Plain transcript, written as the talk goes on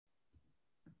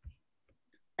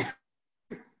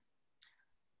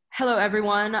Hello,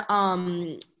 everyone.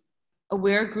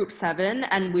 We're group 7,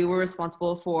 and we were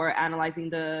responsible for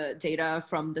analyzing the data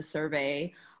from the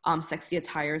survey, Sexy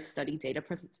Attire Study Data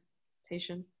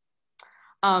Presentation.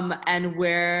 And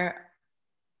we're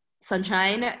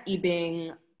Sunshine,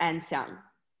 Yibing, and Xiang.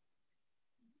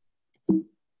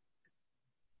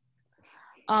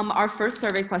 Our first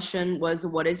survey question was,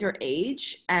 what is your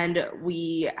age? And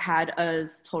we had a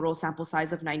total sample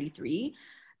size of 93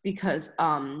 because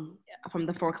from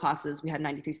the 4 classes, we had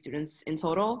 93 students in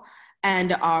total.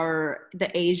 And the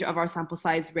age of our sample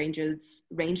size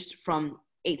ranged from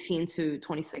 18 to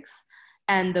 26.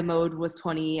 And the mode was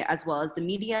 20, as well as the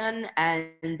median,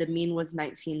 and the mean was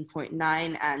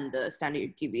 19.9, and the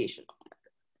standard deviation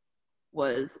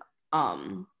was,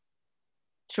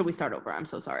 should we start over? I'm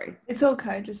so sorry. It's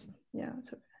okay, it's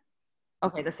okay.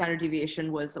 Okay, the standard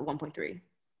deviation was 1.3.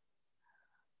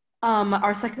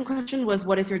 Our second question was,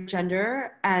 what is your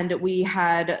gender? And we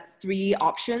had 3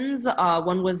 options.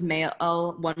 One was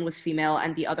male, one was female,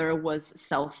 and the other was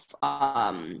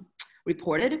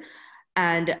self-reported.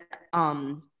 And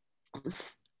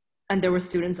there were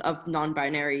students of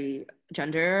non-binary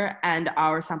gender, and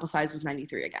our sample size was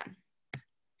 93 again.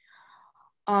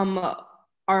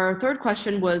 Our third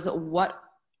question was, what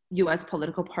US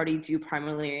political party do you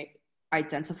primarily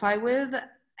identify with?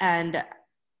 And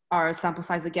our sample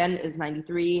size again is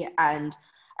 93, and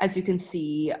as you can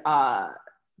see,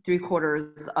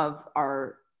 3/4 of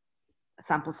our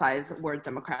sample size were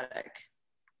Democratic.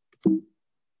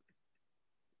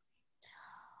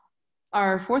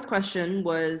 Our fourth question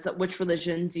was, which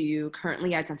religion do you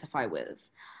currently identify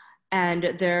with?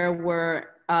 And there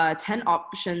were 10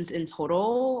 options in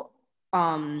total,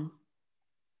 and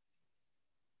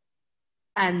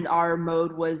our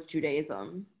mode was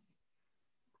Judaism.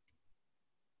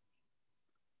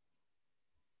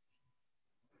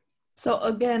 So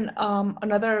again,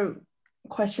 another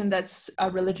question that's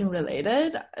religion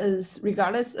related is,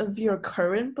 regardless of your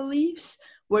current beliefs,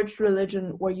 which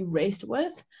religion were you raised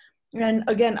with? And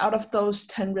again, out of those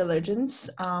 10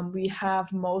 religions, we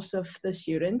have most of the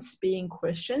students being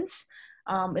Christians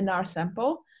in our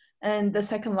sample. And the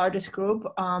second largest group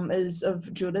is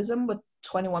of Judaism with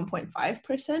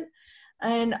 21.5%.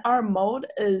 And our mode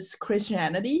is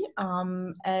Christianity.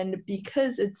 And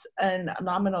because it's a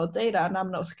nominal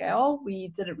scale, we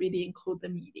didn't really include the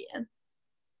median.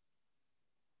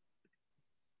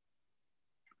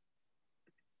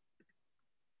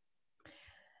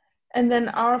 And then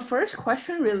our first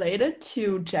question related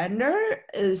to gender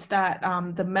is that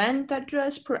the men that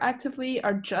dress proactively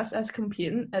are just as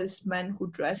competent as men who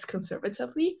dress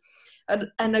conservatively.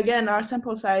 And again, our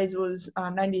sample size was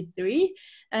 93.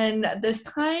 And this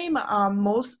time,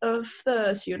 most of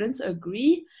the students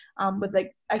agree, with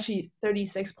actually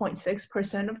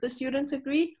 36.6% of the students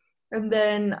agree. And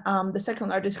then the second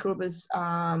largest group is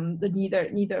the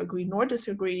neither agree nor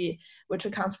disagree, which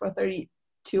accounts for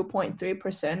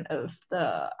 32.3% of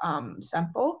the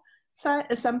sample.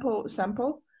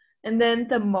 And then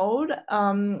the mode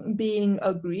being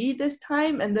agree this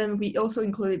time, and then we also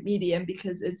included median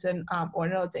because it's an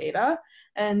ordinal data,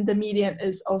 and the median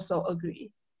is also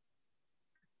agree.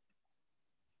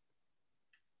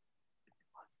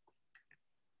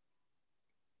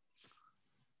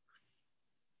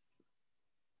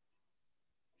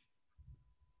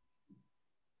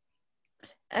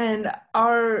 And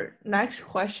our next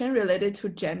question related to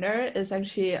gender is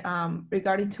actually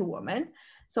regarding to women.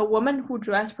 So women who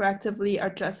dress proactively are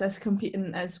just as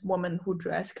competent as women who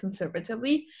dress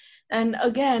conservatively. And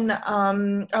again,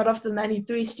 out of the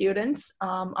 93 students,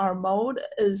 our mode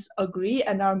is agree,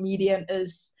 and our median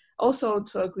is also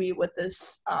to agree with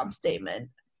this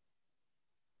statement.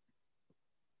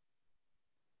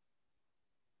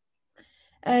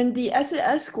 And the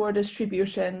SAS score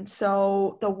distribution,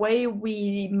 so the way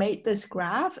we made this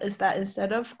graph is that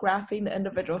instead of graphing the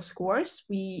individual scores,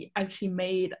 we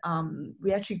actually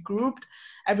grouped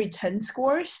every 10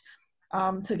 scores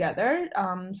together.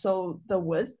 So the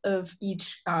width of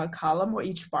each column or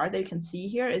each bar that you can see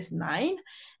here is 9.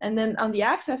 And then on the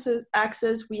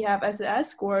axis we have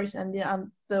SAS scores, and then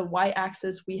on the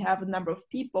y-axis we have a number of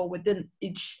people within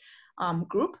each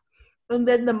group. And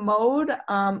then the mode,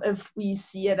 if we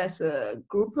see it as a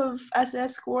group of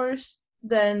SAS scores,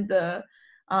 then the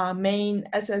main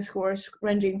SAS scores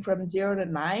ranging from 0 to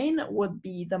 9 would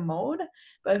be the mode.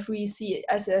 But if we see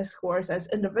SAS scores as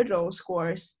individual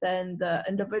scores, then the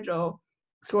individual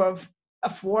score of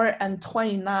 4 and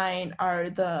 29 are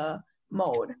the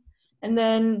mode. And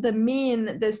then the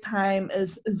mean this time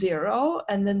is 0,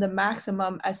 and then the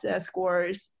maximum SAS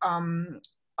scores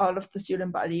out of the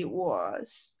student body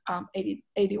was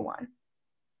 81.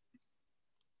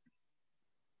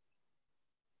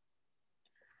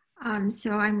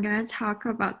 So I'm going to talk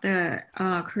about the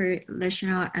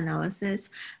correlational analysis.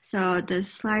 So this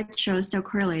slide shows the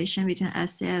correlation between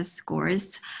SAS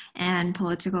scores and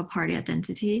political party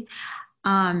identity.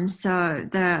 So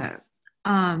the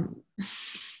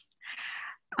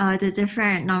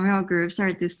different nominal groups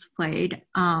are displayed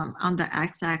on the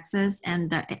x-axis, and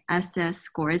the SDS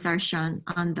scores are shown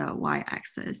on the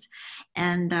y-axis.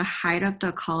 And the height of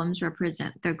the columns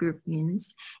represent the group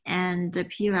means. And the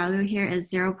p-value here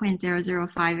is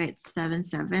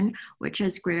 0.005877, which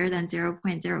is greater than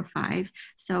 0.05.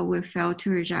 So we fail to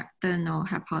reject the null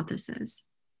hypothesis.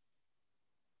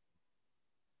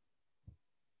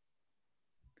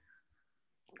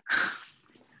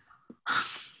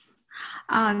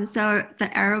 So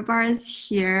the arrow bars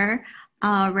here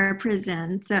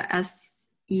represent the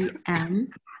SEM.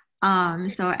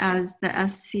 So as the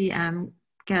SEM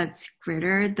gets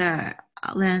greater, the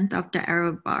length of the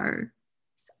arrow bars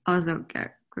also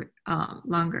get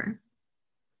longer.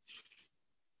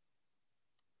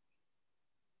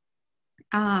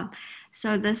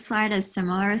 So this slide is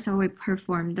similar. So we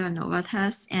performed the ANOVA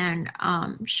test and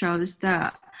shows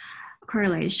the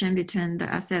correlation between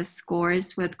the SS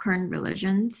scores with current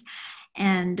religions.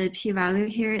 And the p-value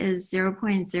here is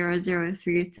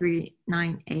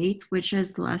 0.003398, which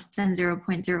is less than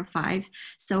 0.05.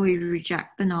 So we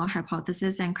reject the null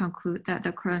hypothesis and conclude that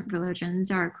the current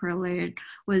religions are correlated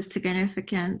with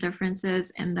significant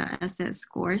differences in the SS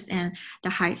scores. And the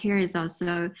height here is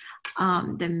also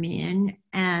the mean,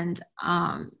 and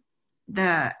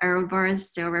the arrow bars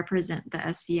still represent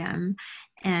the SEM,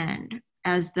 and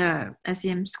as the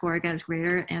SEM score gets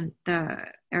greater and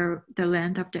the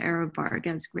length of the arrow bar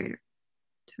gets greater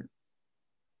too.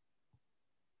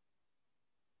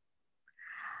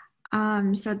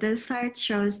 So this slide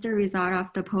shows the result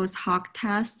of the post hoc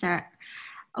test that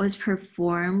was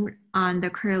performed on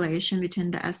the correlation between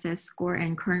the SS score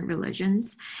and current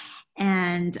religions.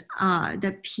 And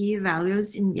the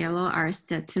p-values in yellow are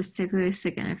statistically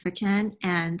significant,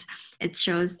 and it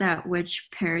shows that which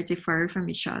pair differ from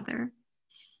each other.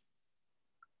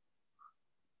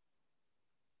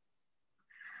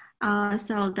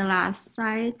 So the last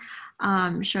slide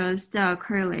shows the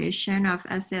correlation of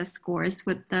SAS scores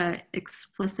with the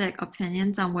explicit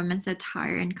opinions on women's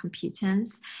attire and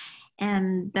competence.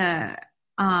 And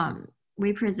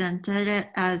we presented it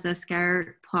as a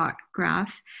scatter plot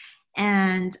graph.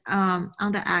 And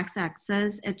on the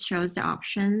x-axis, it shows the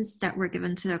options that were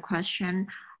given to the question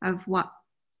of what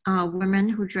women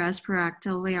who dress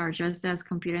proactively are just as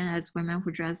competent as women who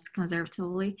dress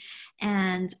conservatively.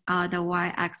 And the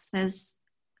y-axis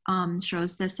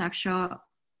shows the sexual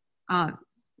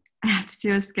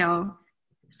attitude scale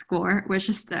score, which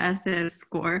is the SS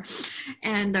score.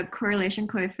 And the correlation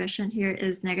coefficient here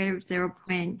is negative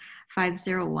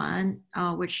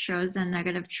 0.501, which shows a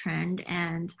negative trend.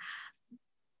 And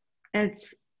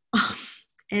it's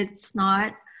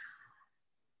not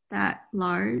that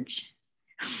large.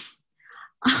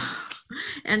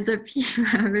 And the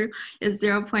p-value is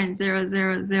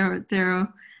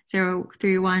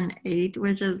 0.00000318,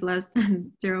 which is less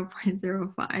than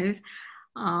 0.05.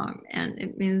 And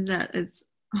it means that it's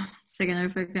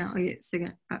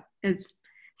it's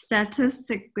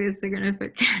statistically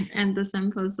significant, and the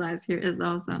sample size here is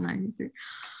also 93.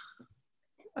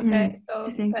 Okay,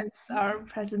 so that's our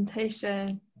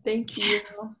presentation. Thank you.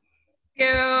 Thank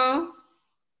you.